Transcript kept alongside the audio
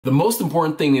The most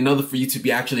important thing in order for you to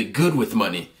be actually good with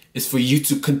money is for you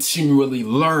to continually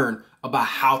learn about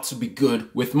how to be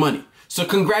good with money. So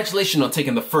congratulations on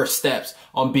taking the first steps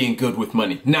on being good with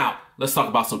money. Now, let's talk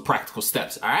about some practical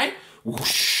steps, all right?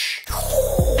 Whoosh.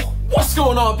 What's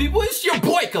going on, people? It's your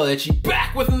boy Kalechi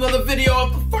back with another video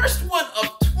of the first one of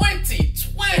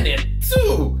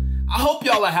 2022. I hope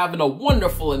y'all are having a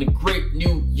wonderful and a great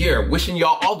new year. Wishing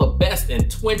y'all all the best in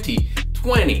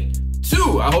 2022.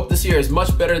 I hope this year is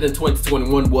much better than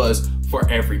 2021 was for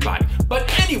everybody. But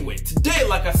anyway, today,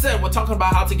 like I said, we're talking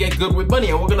about how to get good with money,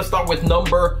 and we're gonna start with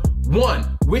number one,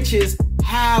 which is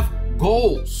have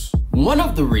goals. One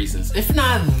of the reasons, if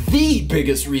not the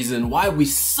biggest reason why we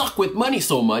suck with money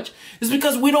so much is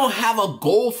because we don't have a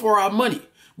goal for our money.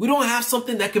 We don't have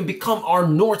something that can become our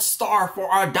North Star for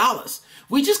our dollars.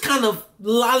 We just kind of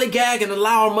lollygag and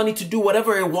allow our money to do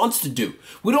whatever it wants to do.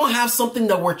 We don't have something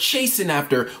that we're chasing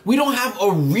after. We don't have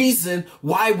a reason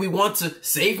why we want to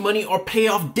save money or pay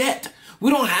off debt.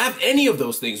 We don't have any of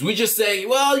those things. We just say,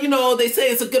 well, you know, they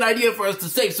say it's a good idea for us to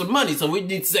save some money, so we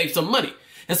need to save some money.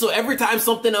 And so every time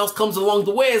something else comes along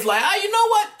the way, it's like, you know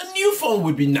what? A new phone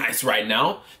would be nice right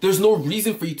now. There's no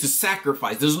reason for you to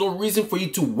sacrifice. There's no reason for you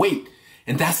to wait.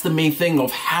 And that's the main thing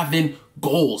of having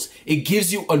goals. It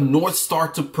gives you a North Star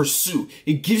to pursue.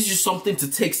 It gives you something to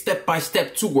take step by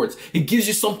step towards. It gives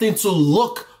you something to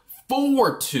look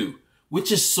forward to,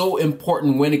 which is so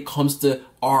important when it comes to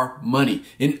our money.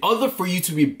 In order for you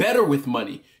to be better with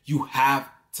money, you have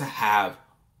to have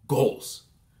goals.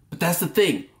 But that's the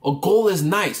thing. A goal is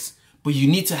nice, but you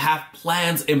need to have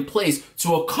plans in place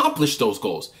to accomplish those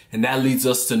goals. And that leads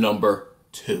us to number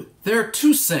two. There are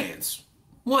two sayings.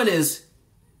 One is,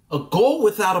 a goal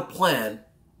without a plan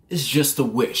is just a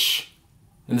wish.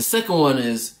 And the second one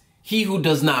is, he who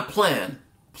does not plan,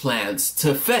 plans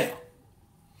to fail.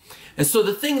 And so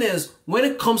the thing is, when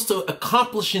it comes to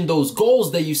accomplishing those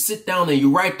goals that you sit down and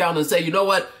you write down and say, you know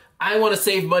what? I want to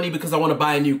save money because I want to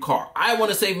buy a new car. I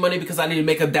want to save money because I need to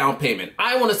make a down payment.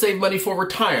 I want to save money for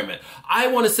retirement. I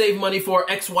want to save money for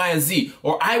X, Y, and Z.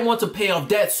 Or I want to pay off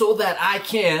debt so that I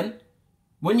can.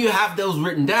 When you have those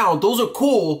written down, those are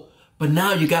cool. But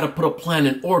now you got to put a plan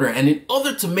in order. And in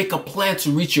order to make a plan to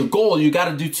reach your goal, you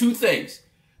got to do two things.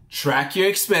 Track your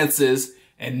expenses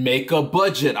and make a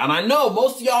budget. And I know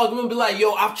most of y'all are going to be like,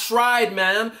 yo, I've tried,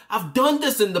 man. I've done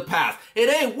this in the past.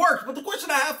 It ain't worked. But the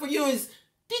question I have for you is,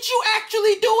 did you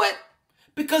actually do it?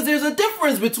 Because there's a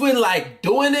difference between like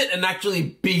doing it and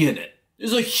actually being it.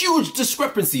 There's a huge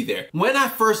discrepancy there. When I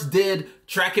first did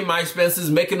tracking my expenses,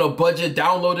 making a budget,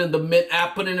 downloading the Mint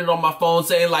app, putting it on my phone,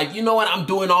 saying like, you know what, I'm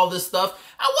doing all this stuff.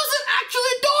 I wasn't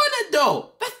actually doing it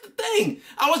though. That's the thing.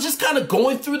 I was just kind of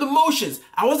going through the motions.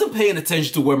 I wasn't paying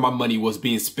attention to where my money was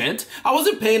being spent. I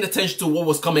wasn't paying attention to what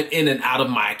was coming in and out of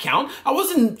my account. I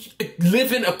wasn't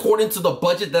living according to the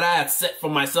budget that I had set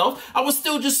for myself. I was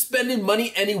still just spending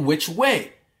money any which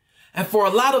way. And for a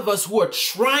lot of us who are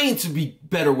trying to be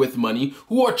better with money,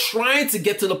 who are trying to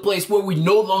get to the place where we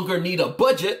no longer need a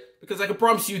budget, because I can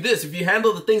promise you this, if you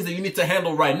handle the things that you need to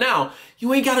handle right now,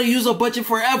 you ain't got to use a budget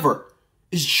forever.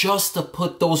 It's just to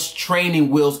put those training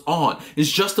wheels on. It's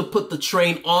just to put the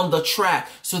train on the track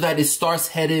so that it starts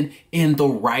heading in the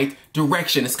right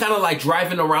direction. It's kind of like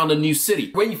driving around a new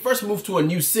city. When you first move to a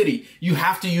new city, you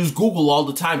have to use Google all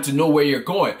the time to know where you're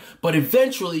going. But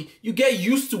eventually, you get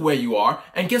used to where you are.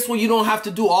 And guess what? You don't have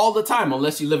to do all the time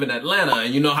unless you live in Atlanta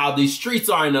and you know how these streets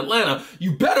are in Atlanta.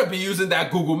 You better be using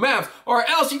that Google Maps or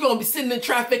else you're going to be sitting in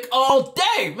traffic all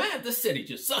day. Man, this city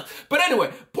just sucks. But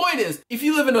anyway, point is, if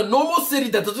you live in a normal city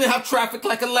that doesn't have traffic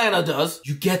like Atlanta does,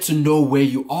 you get to know where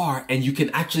you are and you can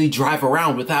actually drive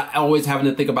around without always having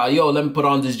to think about, yo, let me put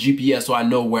on this GPS so I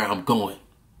know where I'm going.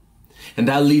 And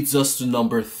that leads us to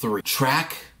number three.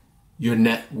 Track your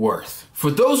net worth. For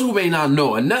those who may not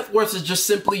know, a net worth is just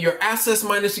simply your assets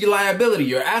minus your liability.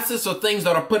 Your assets are things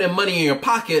that are putting money in your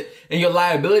pocket, and your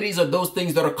liabilities are those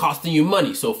things that are costing you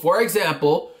money. So for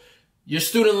example, your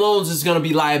student loans is going to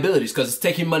be liabilities because it's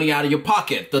taking money out of your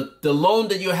pocket. The loan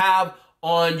that you have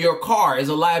on your car is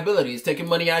a liability. It's taking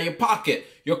money out of your pocket.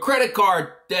 Your credit card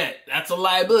debt, that's a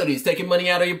liability. It's taking money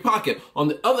out of your pocket. On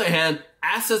the other hand,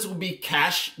 assets will be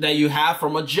cash that you have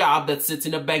from a job that sits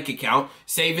in a bank account,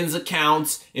 savings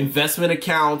accounts, investment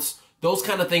accounts. Those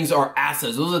kind of things are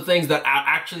assets. Those are things that are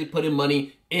actually putting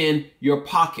money in your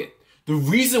pocket. The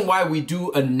reason why we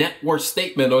do a net worth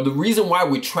statement, or the reason why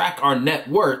we track our net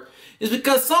worth, is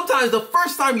because sometimes the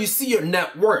first time you see your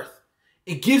net worth,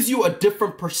 it gives you a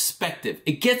different perspective.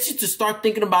 It gets you to start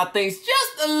thinking about things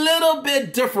just a little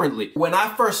bit differently. When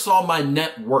I first saw my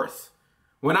net worth,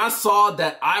 when I saw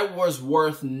that I was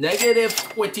worth negative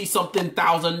 $20-something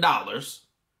thousand,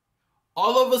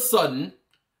 all of a sudden,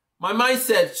 my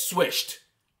mindset switched.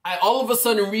 I all of a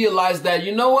sudden realized that,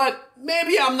 you know what?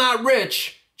 Maybe I'm not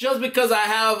rich. Just because I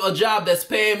have a job that's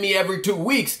paying me every 2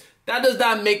 weeks, that does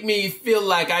not make me feel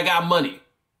like I got money.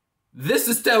 This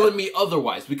is telling me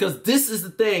otherwise, because this is the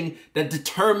thing that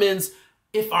determines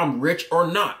if I'm rich or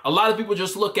not. A lot of people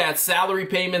just look at salary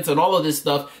payments and all of this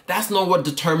stuff. That's not what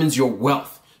determines your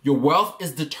wealth. Your wealth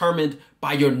is determined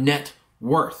by your net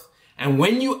worth. And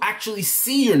when you actually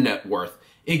see your net worth,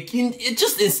 it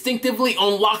just instinctively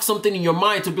unlocks something in your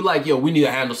mind to be like, yo, we need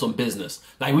to handle some business.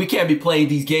 Like, we can't be playing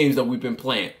these games that we've been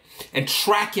playing. And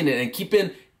tracking it and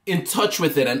keeping in touch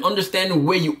with it and understanding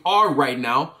where you are right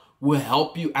now will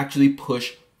help you actually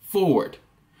push forward.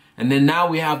 And then now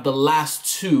we have the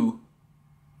last two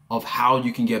of how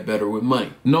you can get better with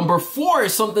money. Number 4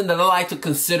 is something that I like to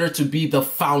consider to be the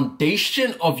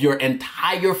foundation of your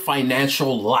entire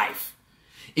financial life.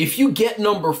 If you get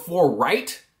number 4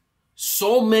 right,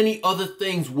 so many other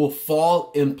things will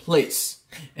fall in place.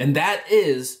 And that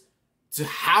is to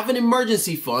have an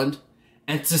emergency fund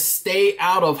and to stay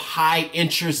out of high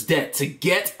interest debt, to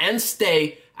get and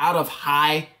stay out of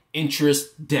high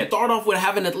interest debt. Start off with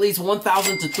having at least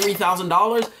 $1,000 to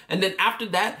 $3,000. And then after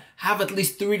that, have at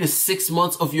least 3 to 6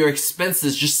 months of your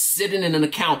expenses just sitting in an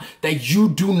account that you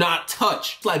do not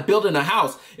touch. It's like building a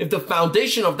house. If the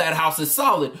foundation of that house is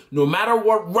solid, no matter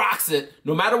what rocks it,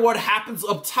 no matter what happens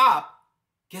up top,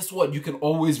 guess what? You can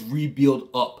always rebuild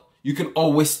up. You can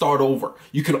always start over.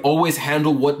 You can always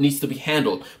handle what needs to be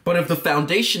handled. But if the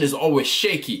foundation is always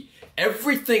shaky,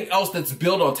 everything else that's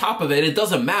built on top of it, it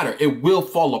doesn't matter. It will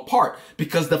fall apart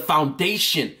because the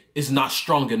foundation is not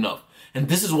strong enough. And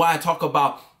this is why I talk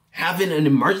about having an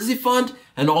emergency fund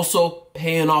and also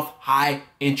paying off high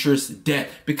interest debt.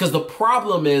 Because the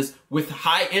problem is with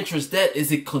high interest debt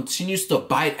is it continues to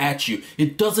bite at you.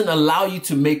 It doesn't allow you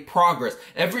to make progress.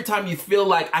 Every time you feel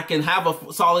like I can have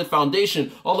a solid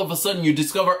foundation, all of a sudden you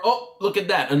discover, oh, look at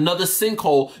that. Another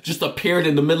sinkhole just appeared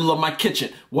in the middle of my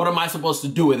kitchen. What am I supposed to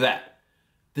do with that?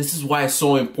 This is why it's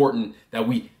so important that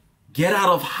we get out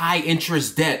of high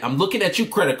interest debt. I'm looking at you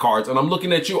credit cards and I'm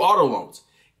looking at you auto loans.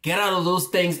 Get out of those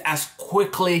things as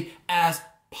quickly as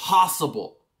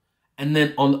possible. And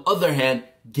then on the other hand,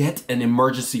 get an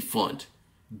emergency fund.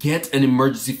 Get an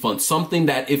emergency fund. Something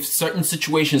that if certain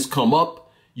situations come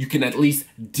up, you can at least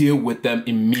deal with them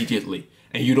immediately.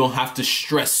 And you don't have to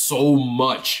stress so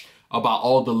much about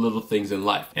all the little things in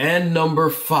life. And number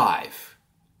 5,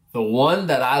 the one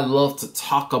that I love to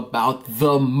talk about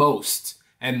the most,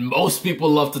 and most people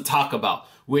love to talk about,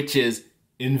 which is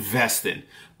investing.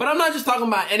 But I'm not just talking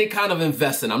about any kind of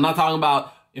investing. I'm not talking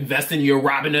about investing in your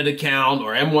Robinhood account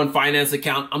or M1 Finance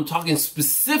account. I'm talking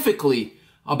specifically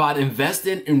about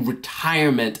investing in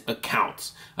retirement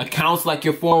accounts. Accounts like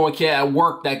your 401k at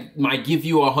work that might give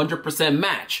you a 100%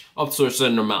 match up to a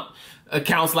certain amount.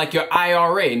 Accounts like your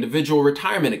IRA, individual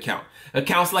retirement account.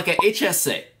 Accounts like a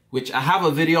HSA, which I have a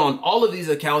video on all of these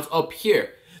accounts up here.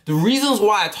 The reasons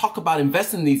why I talk about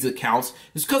investing in these accounts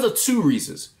is because of 2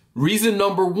 reasons. Reason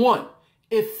number 1,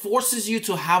 it forces you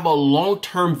to have a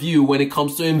long-term view when it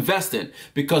comes to investing.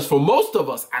 Because for most of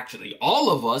us, actually all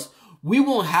of us, we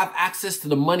won't have access to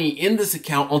the money in this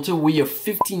account until we are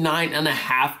 59 and a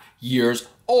half years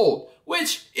old.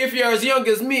 Which, if you're as young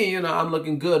as me, you know, I'm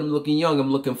looking good, I'm looking young,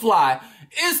 I'm looking fly,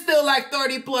 it's still like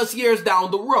 30 plus years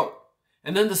down the road.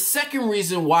 And then the second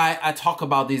reason why I talk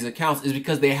about these accounts is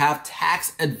because they have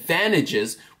tax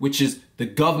advantages, which is the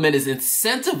government is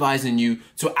incentivizing you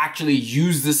to actually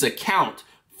use this account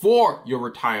for your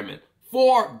retirement,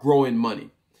 for growing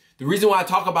money. The reason why I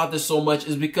talk about this so much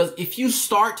is because if you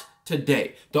start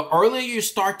today, the earlier you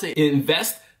start to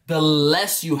invest, the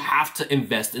less you have to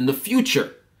invest in the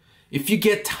future. If you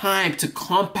get time to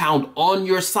compound on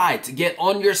your side, to get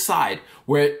on your side,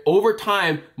 where over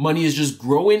time, money is just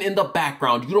growing in the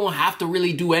background. You don't have to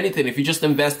really do anything if you just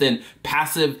invest in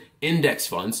passive index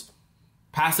funds,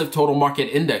 passive total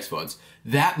market index funds.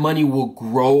 That money will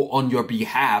grow on your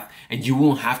behalf and you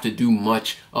won't have to do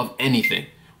much of anything,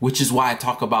 which is why I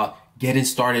talk about getting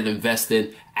started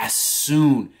investing as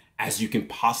soon as you can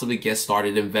possibly get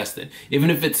started investing. Even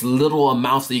if it's little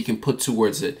amounts that you can put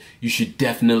towards it, you should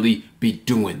definitely be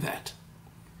doing that.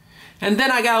 And then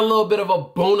I got a little bit of a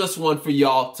bonus one for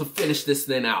y'all to finish this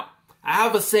thing out. I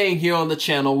have a saying here on the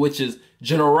channel, which is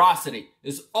generosity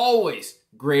is always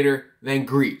greater than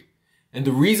greed. And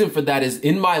the reason for that is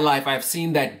in my life, I've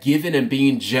seen that giving and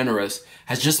being generous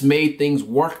has just made things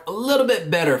work a little bit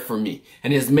better for me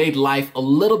and has made life a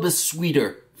little bit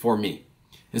sweeter for me.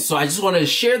 And so I just wanted to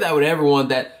share that with everyone,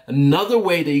 that another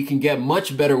way that you can get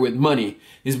much better with money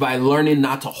is by learning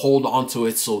not to hold on to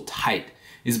it so tight,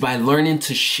 is by learning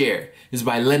to share. is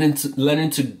by learning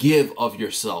to give of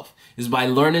yourself, is by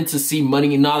learning to see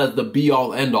money not as the be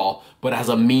all end all, but as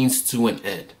a means to an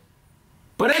end.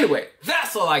 But anyway,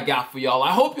 that's all I got for y'all.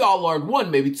 I hope y'all learned one,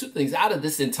 maybe two things out of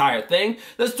this entire thing.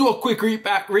 Let's do a quick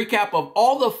recap of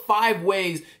all the 5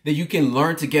 ways that you can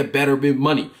learn to get better with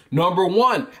money. Number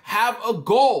 1, have a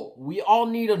goal. We all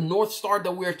need a North Star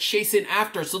that we're chasing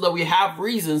after so that we have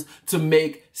reasons to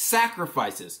make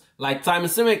sacrifices. Like Simon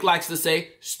Sinek likes to say,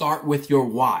 start with your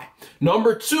why.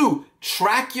 Number 2,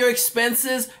 track your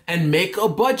expenses and make a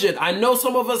budget. I know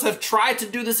some of us have tried to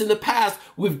do this in the past.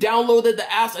 We've downloaded the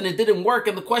apps and it didn't work.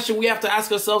 And the question we have to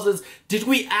ask ourselves is, did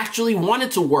we actually want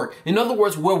it to work? In other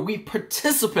words, were we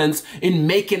participants in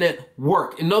making it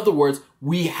work? In other words,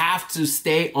 we have to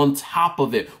stay on top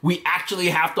of it. We actually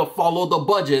have to follow the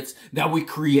budgets that we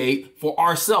create for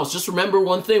ourselves. Just remember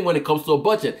one thing when it comes to a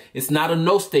budget. It's not a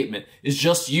no statement. It's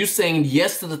just you saying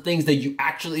yes to the things that you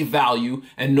actually value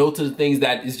and no to the things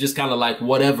that is just kind of like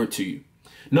whatever to you.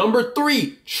 Number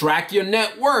 3, track your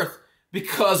net worth.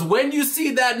 Because when you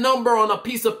see that number on a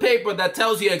piece of paper that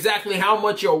tells you exactly how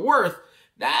much you're worth,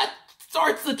 that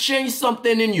starts to change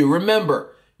something in you.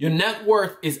 Remember, your net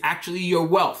worth is actually your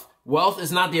wealth. Wealth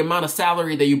is not the amount of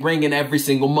salary that you bring in every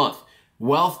single month.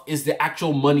 Wealth is the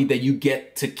actual money that you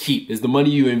get to keep, is the money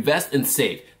you invest and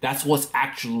save. That's what's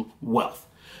actual wealth.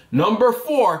 Number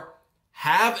 4,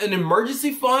 have an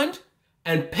emergency fund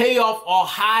and pay off all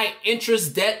high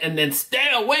interest debt and then stay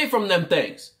away from them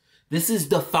things. This is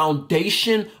the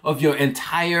foundation of your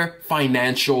entire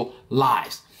financial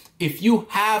lives. If you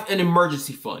have an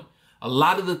emergency fund, a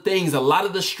lot of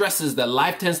the stresses that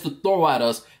life tends to throw at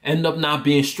us end up not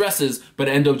being stresses, but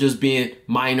end up just being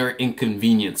minor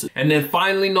inconveniences. And then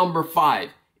finally, number 5,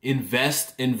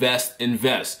 invest.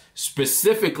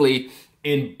 Specifically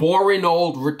in boring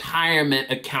old retirement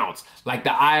accounts like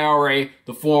the IRA,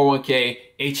 the 401k,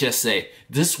 HSA.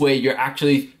 This way you're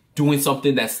actually doing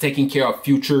something that's taking care of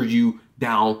future you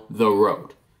down the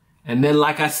road. And then,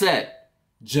 like I said,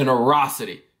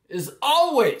 generosity is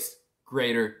always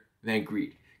greater than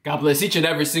greed. God bless each and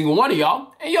every single one of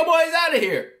y'all. And your boy's out of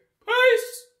here.